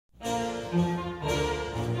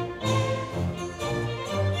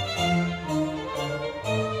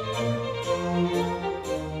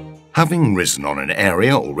Having risen on an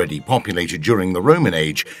area already populated during the Roman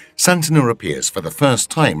age, Santena appears for the first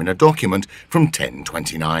time in a document from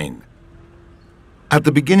 1029. At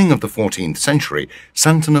the beginning of the 14th century,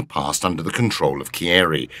 Santena passed under the control of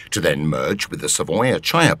Chieri, to then merge with the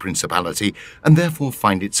Savoy-Achaia Principality and therefore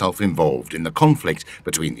find itself involved in the conflict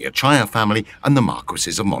between the Achaia family and the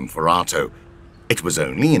Marquesses of Monferrato. It was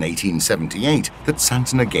only in 1878 that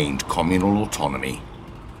Santena gained communal autonomy.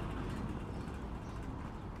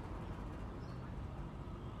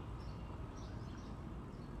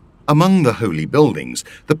 Among the holy buildings,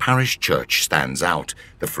 the parish church stands out,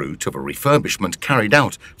 the fruit of a refurbishment carried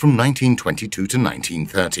out from 1922 to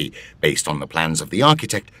 1930, based on the plans of the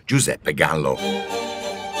architect Giuseppe Gallo.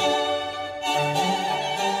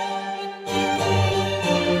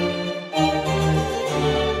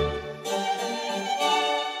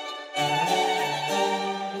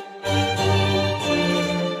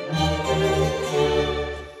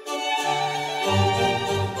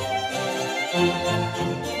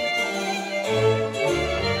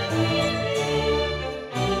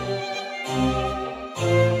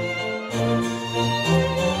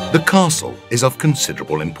 The castle is of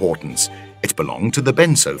considerable importance. It belonged to the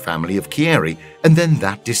Benso family of Chieri, and then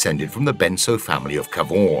that descended from the Benso family of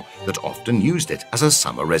Cavour, that often used it as a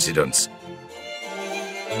summer residence.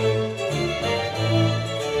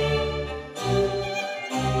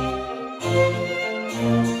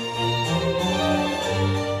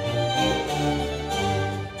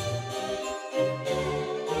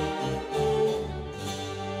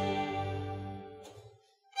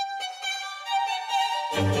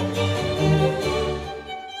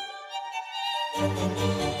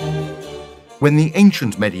 When the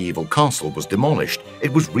ancient medieval castle was demolished,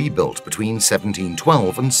 it was rebuilt between 1712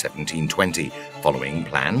 and 1720, following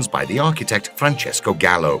plans by the architect Francesco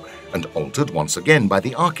Gallo, and altered once again by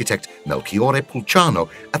the architect Melchiorre Pulciano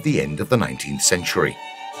at the end of the 19th century.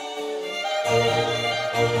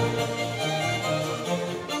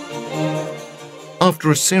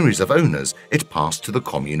 After a series of owners, it passed to the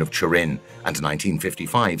commune of Turin, and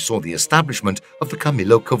 1955 saw the establishment of the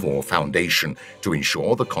Camillo Cavour Foundation to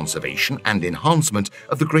ensure the conservation and enhancement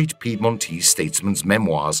of the great Piedmontese statesman's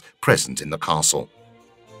memoirs present in the castle.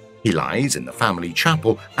 He lies in the family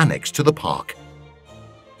chapel annexed to the park.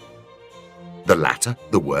 The latter,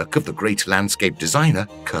 the work of the great landscape designer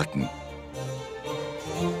Curtin.